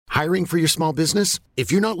Hiring for your small business?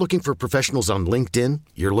 If you're not looking for professionals on LinkedIn,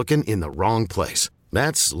 you're looking in the wrong place.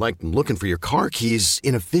 That's like looking for your car keys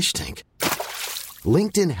in a fish tank.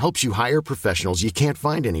 LinkedIn helps you hire professionals you can't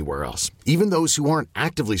find anywhere else, even those who aren't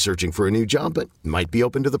actively searching for a new job but might be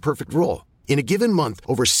open to the perfect role. In a given month,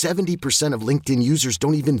 over 70% of LinkedIn users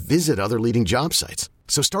don't even visit other leading job sites.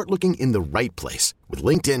 So start looking in the right place. With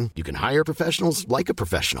LinkedIn, you can hire professionals like a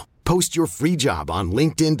professional. Post your free job on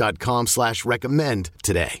linkedin.com/recommend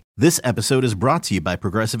today. This episode is brought to you by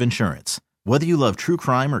Progressive Insurance. Whether you love true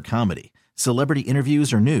crime or comedy, celebrity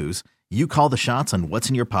interviews or news, you call the shots on what's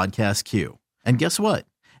in your podcast queue. And guess what?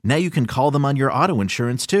 Now you can call them on your auto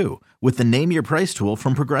insurance too with the Name Your Price tool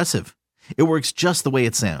from Progressive. It works just the way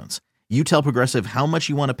it sounds. You tell Progressive how much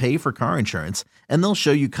you want to pay for car insurance, and they'll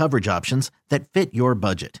show you coverage options that fit your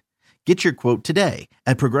budget. Get your quote today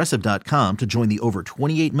at Progressive.com to join the over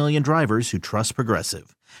 28 million drivers who trust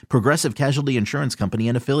Progressive. Progressive Casualty Insurance Company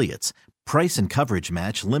and Affiliates. Price and coverage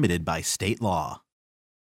match limited by state law.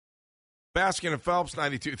 Baskin Phelps,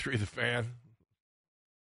 92.3 The Fan.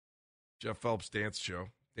 Jeff Phelps dance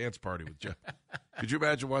party with Jeff. Could you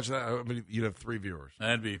imagine watching that? I mean, you'd have 3 viewers.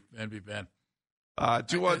 That'd be bad.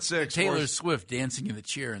 216. Taylor Swift dancing in the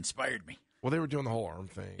chair inspired me. Well, they were doing the whole arm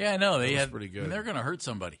thing. Yeah, I know. That was pretty good. They're going to hurt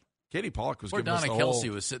somebody. Katie Pollock was Poor giving us the Donna whole.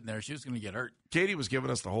 Kelsey was sitting there. She was going to get hurt. Katie was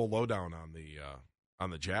giving us the whole lowdown on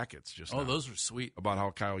the jackets just now. Those were sweet. About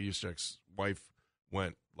how Kyle Juszczyk's wife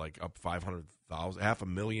went like up 500,000,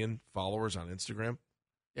 500,000 followers on Instagram.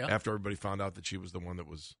 Yeah. After everybody found out that she was the one that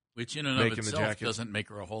was which in and of itself doesn't make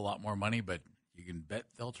her a whole lot more money, but you can bet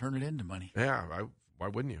they'll turn it into money. Yeah, why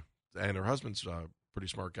wouldn't you? And her husband's a pretty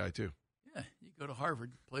smart guy too. Yeah, you go to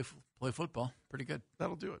Harvard, play football, pretty good.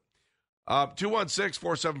 That'll do it.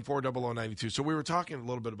 216-474-0092. So we were talking a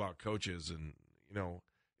little bit about coaches, and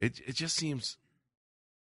it just seems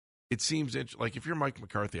like if you're Mike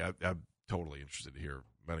McCarthy, I'm totally interested to hear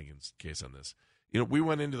Bennigan's case on this. We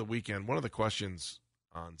went into the weekend. One of the questions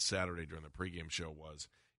on Saturday during the pregame show was,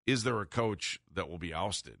 is there a coach that will be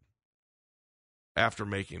ousted after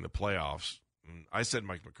making the playoffs? And I said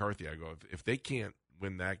Mike McCarthy. I go, if they can't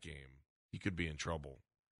win that game, he could be in trouble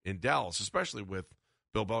in Dallas, especially with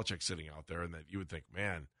Bill Belichick sitting out there, and that you would think,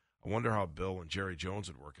 man, I wonder how Bill and Jerry Jones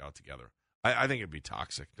would work out together. I think it'd be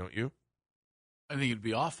toxic, don't you? I think it'd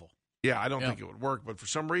be awful. Yeah, I don't think it would work, but for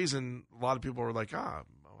some reason, a lot of people were like, how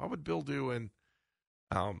would Bill do in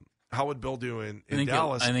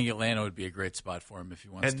Dallas? I think Atlanta would be a great spot for him if he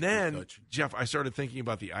wants to be a coach. Jeff, I started thinking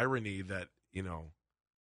about the irony that,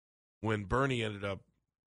 when Bernie ended up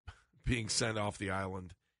being sent off the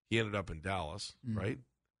island, he ended up in Dallas, right?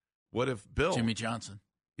 What if Bill... Jimmy Johnson.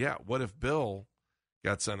 Yeah, what if Bill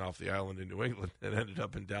got sent off the island in New England and ended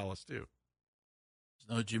up in Dallas, too?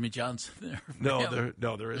 There's no Jimmy Johnson there. There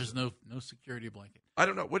There's isn't. no security blanket. I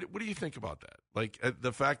don't know. What do you think about that? Like,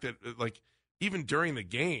 the fact that, even during the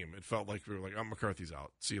game, it felt like we were like, McCarthy's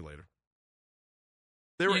out. See you later.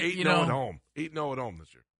 They were 8-0 at home. 8-0 at home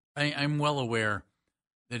this year. I'm well aware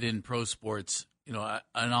that in pro sports, and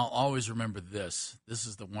I'll always remember this. This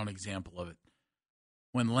is the one example of it.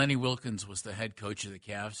 When Lenny Wilkins was the head coach of the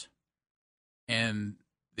Cavs, and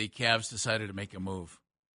the Cavs decided to make a move.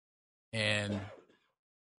 And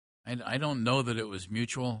I don't know that it was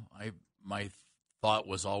mutual. My thought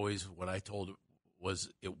was always what I told was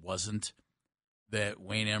it wasn't. That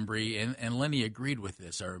Wayne Embry, and Lenny agreed with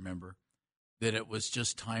this, I remember, that it was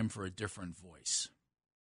just time for a different voice.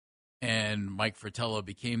 And Mike Fratello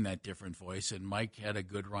became that different voice, and Mike had a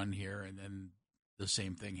good run here, and then the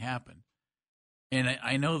same thing happened. And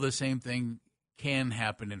I know the same thing can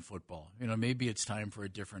happen in football. Maybe it's time for a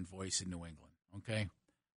different voice in New England, okay?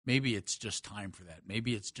 Maybe it's just time for that.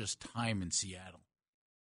 Maybe it's just time in Seattle.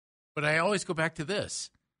 But I always go back to this.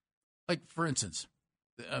 Like, for instance,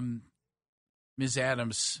 Ms.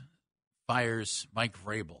 Adams fires Mike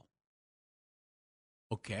Vrabel.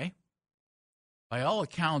 Okay. By all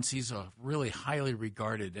accounts, he's a really highly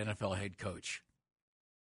regarded NFL head coach.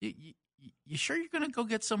 You sure you're going to go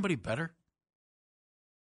get somebody better?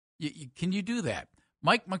 Can you do that?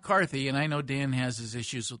 Mike McCarthy, and I know Dan has his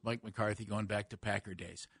issues with Mike McCarthy going back to Packer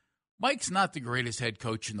days. Mike's not the greatest head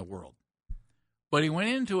coach in the world. But he went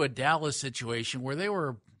into a Dallas situation where they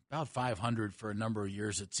were about 500 for a number of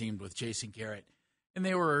years, it seemed, with Jason Garrett. And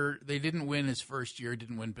they didn't win his first year,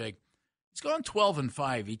 didn't win big. He's gone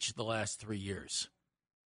 12-5 each of the last 3 years.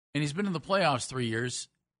 And he's been in the playoffs 3 years.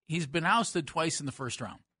 He's been ousted twice in the first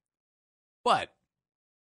round. But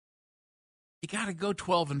you got to go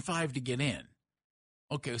 12-5 to get in.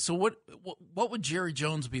 Okay, so what would Jerry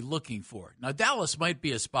Jones be looking for? Now, Dallas might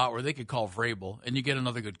be a spot where they could call Vrabel and you get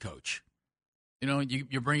another good coach.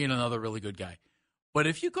 You bring in another really good guy. But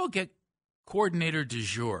if you go get coordinator du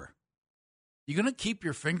jour, you're going to keep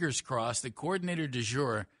your fingers crossed that coordinator du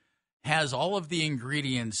jour has all of the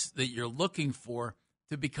ingredients that you're looking for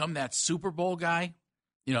to become that Super Bowl guy.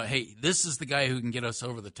 Hey, this is the guy who can get us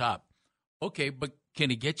over the top. Okay, but can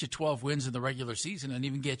he get you 12 wins in the regular season and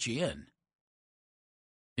even get you in?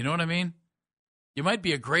 You know what I mean? You might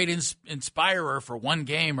be a great inspirer for one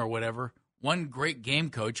game or whatever, one great game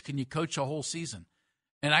coach. Can you coach a whole season?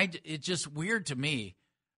 And it's just weird to me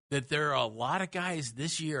that there are a lot of guys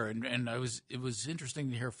this year, and it was interesting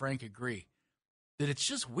to hear Frank agree, that it's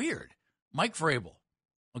just weird. Mike Vrabel,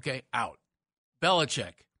 okay, out.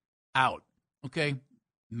 Belichick, out. Okay,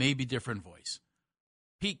 maybe different voice.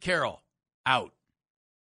 Pete Carroll, out.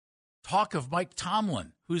 Talk of Mike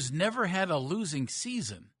Tomlin, who's never had a losing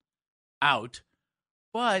season, out,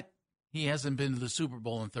 but he hasn't been to the Super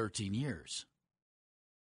Bowl in 13 years.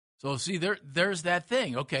 So, see, there's that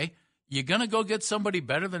thing. Okay, you going to go get somebody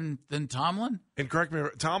better than Tomlin? And correct me,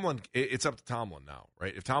 Tomlin, it's up to Tomlin now,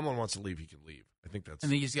 right? If Tomlin wants to leave, he can leave. I think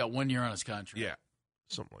he's got 1 year on his contract. Yeah,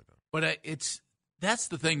 something like that. But that's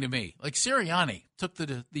the thing to me. Like Sirianni took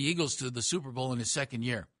the Eagles to the Super Bowl in his second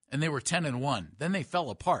year, and they were 10-1. Then they fell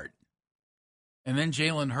apart. And then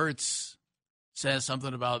Jalen Hurts says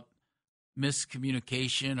something about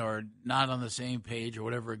miscommunication or not on the same page or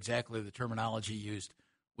whatever exactly the terminology used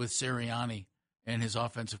with Sirianni and his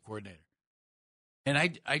offensive coordinator. And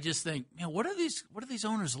I just think, man, what are these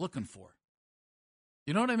owners looking for?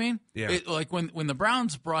 You know what I mean? Yeah. Like when the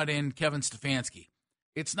Browns brought in Kevin Stefanski,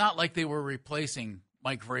 it's not like they were replacing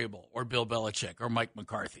Mike Vrabel or Bill Belichick or Mike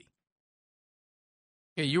McCarthy.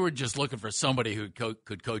 Yeah, you were just looking for somebody who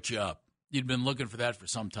could coach you up. You'd been looking for that for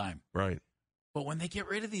some time. Right. But when they get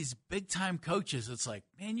rid of these big-time coaches, it's like,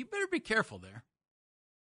 man, you better be careful there.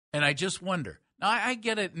 And I just wonder. Now, I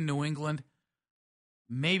get it in New England.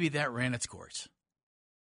 Maybe that ran its course.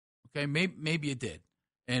 Okay, maybe it did.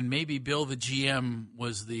 And maybe Bill, the GM,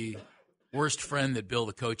 was the worst friend that Bill,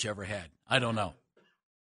 the coach, ever had. I don't know.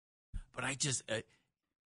 But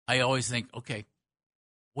I always think, okay,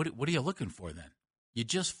 what are you looking for then? You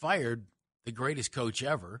just fired the greatest coach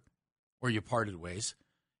ever, or you parted ways.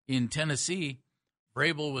 In Tennessee,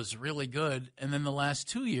 Vrabel was really good, and then the last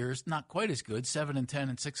 2 years, not quite as good, 7-10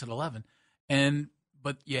 and 6-11.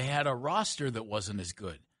 But you had a roster that wasn't as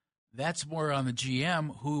good. That's more on the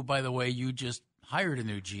GM, who, by the way, you just hired a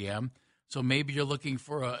new GM. So maybe you're looking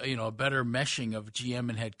for a better meshing of GM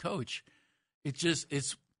and head coach.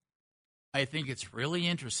 I think it's really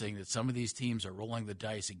interesting that some of these teams are rolling the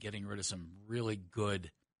dice and getting rid of some really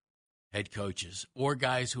good head coaches or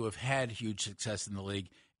guys who have had huge success in the league,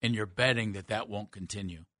 and you're betting that won't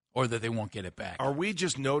continue or that they won't get it back. Are we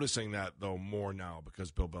just noticing that, though, more now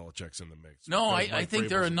because Bill Belichick's in the mix? No, I think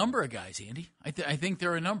there are a number of guys, Andy. I think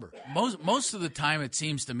there are a number. Most of the time it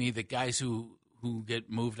seems to me that guys who get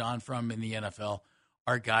moved on from in the NFL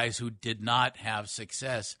are guys who did not have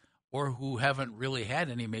success or who haven't really had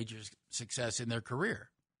any major success in their career.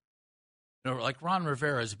 Like Ron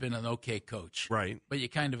Rivera has been an okay coach. Right. But you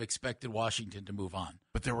kind of expected Washington to move on.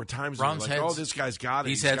 But there were times when you're like, this guy's got it.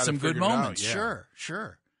 He's had some good moments. Yeah.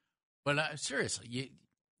 Sure. But seriously,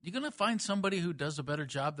 you're going to find somebody who does a better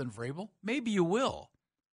job than Vrabel? Maybe you will.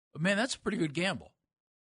 But, man, that's a pretty good gamble.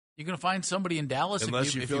 You're going to find somebody in Dallas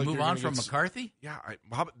if you move on from McCarthy? Yeah.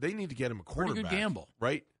 They need to get him a quarterback. Pretty good gamble.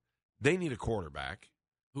 Right? They need a quarterback.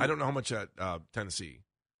 I don't know how much at Tennessee.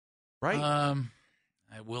 Right?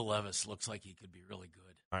 Will Levis looks like he could be really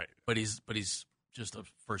good. All right. But he's just a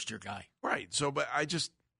first-year guy. Right. So, but I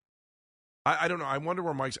don't know. I wonder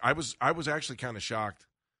where Mike's – I was actually kind of shocked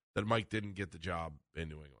that Mike didn't get the job in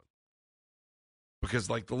New England. Because,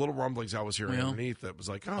 like, the little rumblings I was hearing underneath, it was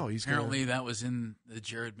like, he's going to – Apparently that was in the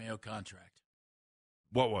Jared Mayo contract.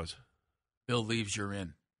 What was? Bill leaves, you're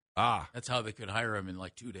in. Ah. That's how they could hire him in,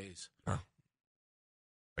 like, 2 days. Oh.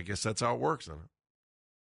 I guess that's how it works, then.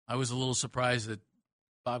 I was a little surprised that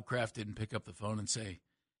Bob Kraft didn't pick up the phone and say,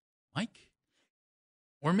 Mike?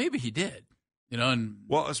 Or maybe he did.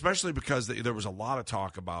 Well, especially because there was a lot of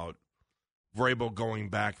talk about Vrabel going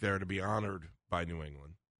back there to be honored by New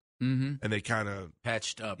England. Mm-hmm. And they kind of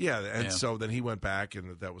patched up. Yeah, so then he went back,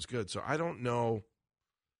 and that was good. So I don't know.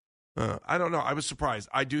 I was surprised.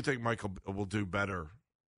 I do think Michael will do better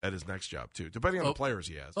at his next job, too, depending on the players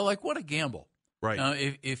he has. Well, like, what a gamble.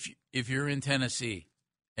 Right. If you're in Tennessee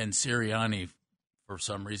and Sirianni, for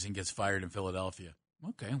some reason, gets fired in Philadelphia,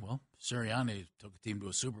 okay, well, Sirianni took a team to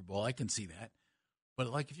a Super Bowl. I can see that. But,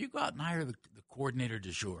 like, if you go out and hire the coordinator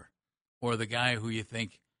du jour or the guy who you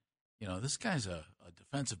think, this guy's a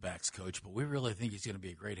defensive backs coach, but we really think he's going to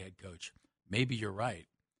be a great head coach, maybe you're right.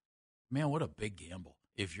 Man, what a big gamble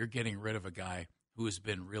if you're getting rid of a guy who has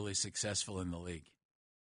been really successful in the league.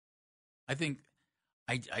 I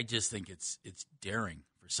just think it's daring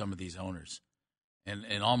for some of these owners,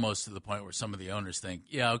 and almost to the point where some of the owners think,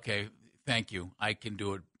 yeah, okay, thank you, I can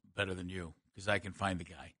do it better than you because I can find the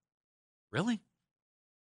guy. Really?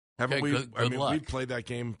 Haven't okay, we? Good luck. We played that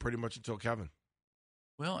game pretty much until Kevin.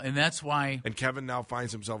 Well, and that's why. And Kevin now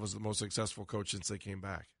finds himself as the most successful coach since they came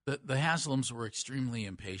back. The Haslams were extremely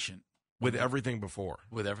impatient with everything before.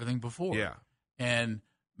 Yeah, and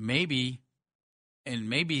maybe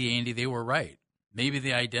Andy, they were right. Maybe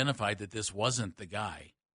they identified that this wasn't the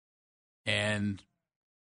guy, and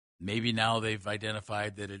maybe now they've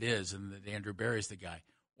identified that it is, and that Andrew Berry's the guy.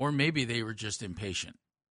 Or maybe they were just impatient.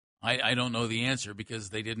 I don't know the answer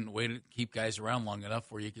because they didn't wait to keep guys around long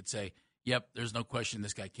enough where you could say, yep, there's no question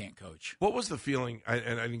this guy can't coach. What was the feeling,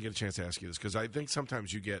 and I didn't get a chance to ask you this, because I think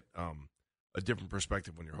sometimes you get a different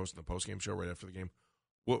perspective when you're hosting the postgame show right after the game.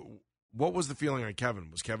 What was the feeling on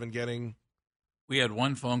Kevin? Was Kevin getting... We had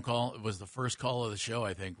one phone call. It was the first call of the show,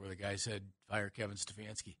 I think, where the guy said, fire Kevin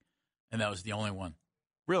Stefanski. And that was the only one.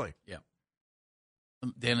 Really? Yeah.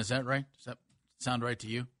 Dan, is that right? Does that sound right to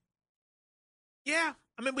you? Yeah.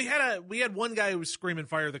 I mean, we had one guy who was screaming,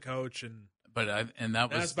 fire the coach. And that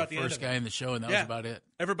was the first guy in the show, and that was about it.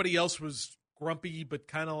 Everybody else was grumpy, but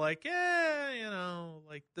kind of like,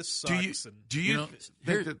 like this sucks. Do you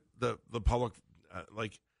think that the public,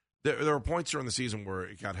 there were points during the season where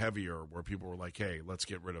it got heavier, where people were like, hey, let's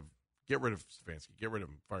get rid of Stefanski, get rid of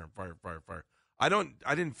him, fire. I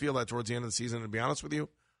didn't feel that towards the end of the season, to be honest with you.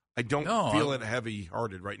 I don't feel it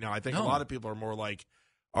heavy-hearted right now. I think a lot of people are more like,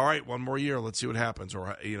 all right, one more year, let's see what happens,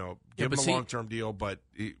 or give him a long-term deal, but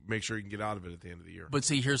make sure you can get out of it at the end of the year. But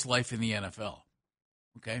see, here's life in the NFL.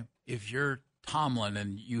 Okay, if you're Tomlin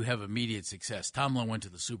and you have immediate success, Tomlin went to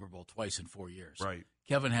the Super Bowl twice in 4 years. Right.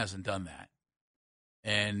 Kevin hasn't done that,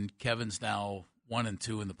 and Kevin's now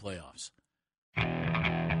 1-2 in the playoffs.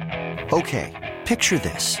 Okay, picture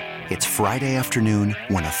this: it's Friday afternoon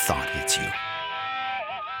when a thought hits you.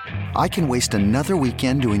 I can waste another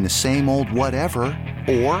weekend doing the same old whatever,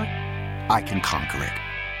 or I can conquer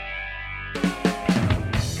it.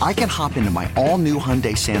 I can hop into my all-new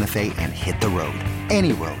Hyundai Santa Fe and hit the road.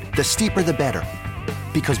 Any road. The steeper, the better.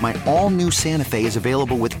 Because my all-new Santa Fe is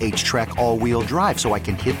available with H-Track all-wheel drive, so I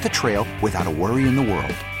can hit the trail without a worry in the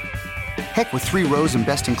world. Heck, with 3 rows and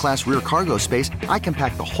best-in-class rear cargo space, I can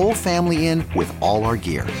pack the whole family in with all our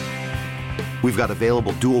gear. We've got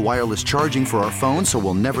available dual wireless charging for our phones, so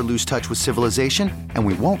we'll never lose touch with civilization, and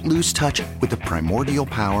we won't lose touch with the primordial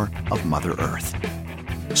power of Mother Earth.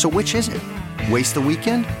 So which is it? Waste the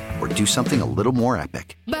weekend or do something a little more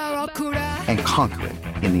epic? And conquer it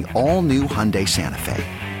in the all-new Hyundai Santa Fe.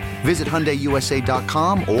 Visit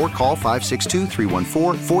HyundaiUSA.com or call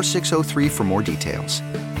 562-314-4603 for more details.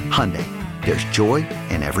 Hyundai, there's joy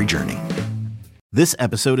in every journey. This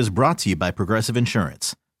episode is brought to you by Progressive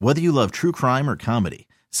Insurance. Whether you love true crime or comedy,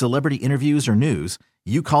 celebrity interviews or news,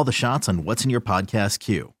 you call the shots on what's in your podcast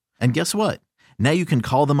queue. And guess what? Now you can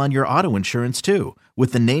call them on your auto insurance too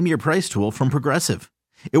with the Name Your Price tool from Progressive.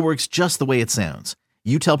 It works just the way it sounds.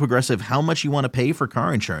 You tell Progressive how much you want to pay for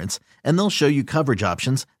car insurance, and they'll show you coverage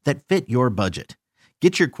options that fit your budget.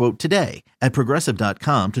 Get your quote today at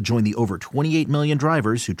Progressive.com to join the over 28 million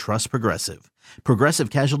drivers who trust Progressive. Progressive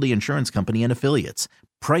Casualty Insurance Company and Affiliates.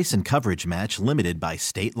 Price and coverage match limited by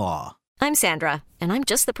state law. I'm Sandra, and I'm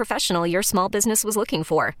just the professional your small business was looking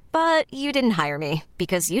for. But you didn't hire me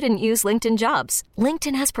because you didn't use LinkedIn Jobs.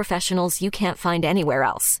 LinkedIn has professionals you can't find anywhere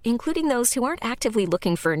else, including those who aren't actively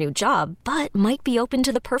looking for a new job, but might be open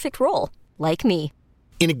to the perfect role, like me.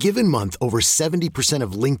 In a given month, over 70%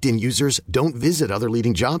 of LinkedIn users don't visit other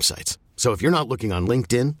leading job sites. So if you're not looking on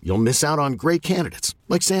LinkedIn, you'll miss out on great candidates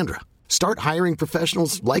like Sandra. Start hiring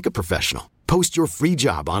professionals like a professional. Post your free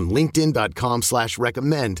job on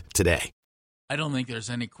linkedin.com/recommend today. I don't think there's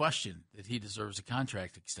any question that he deserves a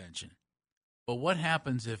contract extension. But what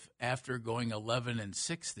happens if after going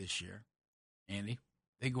 11-6 this year, Andy,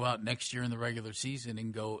 they go out next year in the regular season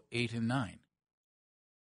and go 8-9?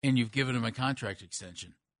 And you've given him a contract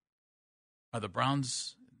extension. Are the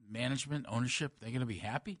Browns management, ownership, they're going to be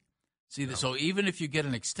happy? See, no. So even if you get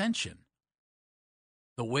an extension,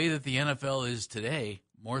 the way that the NFL is today,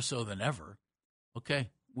 more so than ever, okay,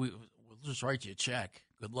 we'll just write you a check.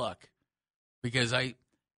 Good luck. Because I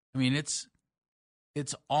mean, it's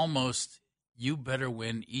almost you better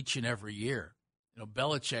win each and every year. You know,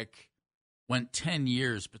 Belichick went 10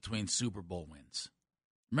 years between Super Bowl wins.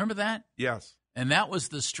 Remember that? Yes. And that was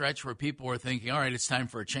the stretch where people were thinking, all right, it's time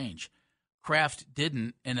for a change. Kraft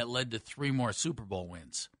didn't, and it led to 3 more Super Bowl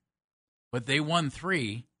wins. But they won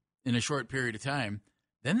 3 in a short period of time.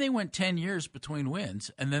 Then they went 10 years between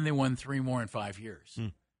wins, and then they won 3 more in 5 years.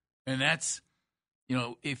 And that's,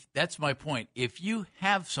 if that's my point. If you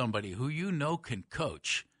have somebody who can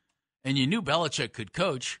coach, and you knew Belichick could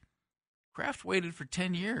coach, Kraft waited for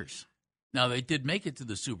 10 years. Now, they did make it to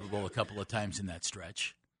the Super Bowl a couple of times in that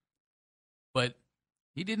stretch, but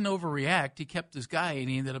he didn't overreact. He kept his guy, and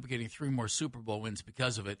he ended up getting 3 more Super Bowl wins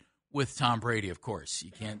because of it, with Tom Brady, of course.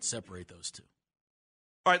 You can't separate those two.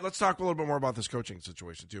 All right, let's talk a little bit more about this coaching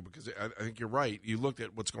situation, too, because I think you're right. You looked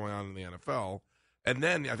at what's going on in the NFL, and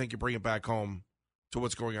then I think you bring it back home to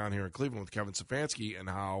what's going on here in Cleveland with Kevin Stefanski and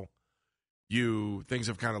how things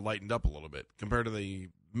have kind of lightened up a little bit compared to the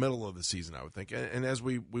middle of the season, I would think. And as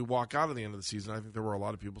we walk out of the end of the season, I think there were a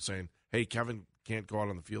lot of people saying, hey, Kevin can't go out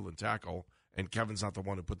on the field and tackle, and Kevin's not the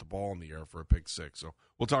one who put the ball in the air for a pick six. So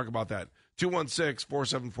we'll talk about that.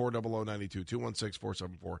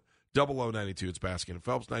 216-474-0092, 216-474-0092. It's Baskin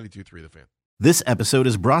Phelps, 92.3 The Fan. This episode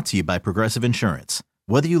is brought to you by Progressive Insurance.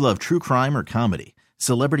 Whether you love true crime or comedy,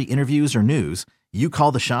 celebrity interviews or news, you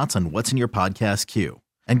call the shots on what's in your podcast queue.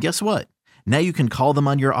 And guess what? Now you can call them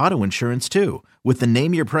on your auto insurance, too, with the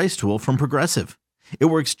Name Your Price tool from Progressive. It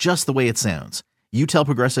works just the way it sounds. You tell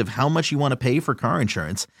Progressive how much you want to pay for car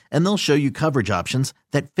insurance, and they'll show you coverage options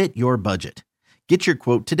that fit your budget. Get your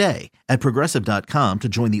quote today at Progressive.com to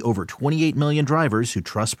join the over 28 million drivers who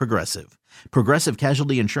trust Progressive. Progressive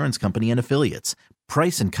Casualty Insurance Company and Affiliates.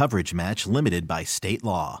 Price and coverage match limited by state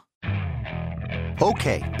law.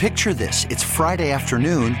 Okay, picture this. It's Friday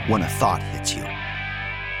afternoon when a thought hits you.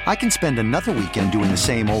 I can spend another weekend doing the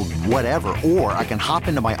same old whatever, or I can hop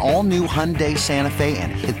into my all-new Hyundai Santa Fe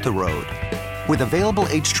and hit the road. With available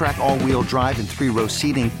H-Track all-wheel drive and 3-row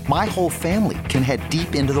seating, my whole family can head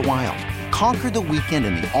deep into the wild. Conquer the weekend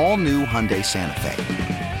in the all-new Hyundai Santa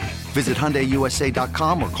Fe. Visit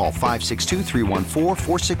HyundaiUSA.com or call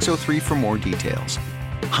 562-314-4603 for more details.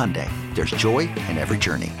 Hyundai, there's joy in every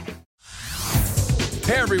journey.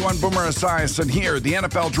 Hey everyone, Boomer Esiason here. The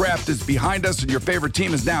NFL Draft is behind us and your favorite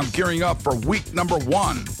team is now gearing up for week number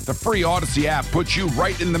 1. The free Odyssey app puts you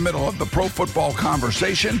right in the middle of the pro football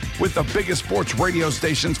conversation with the biggest sports radio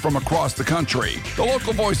stations from across the country. The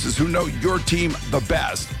local voices who know your team the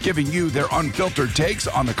best, giving you their unfiltered takes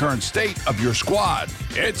on the current state of your squad.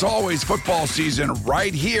 It's always football season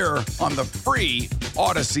right here on the free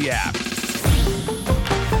Odyssey app.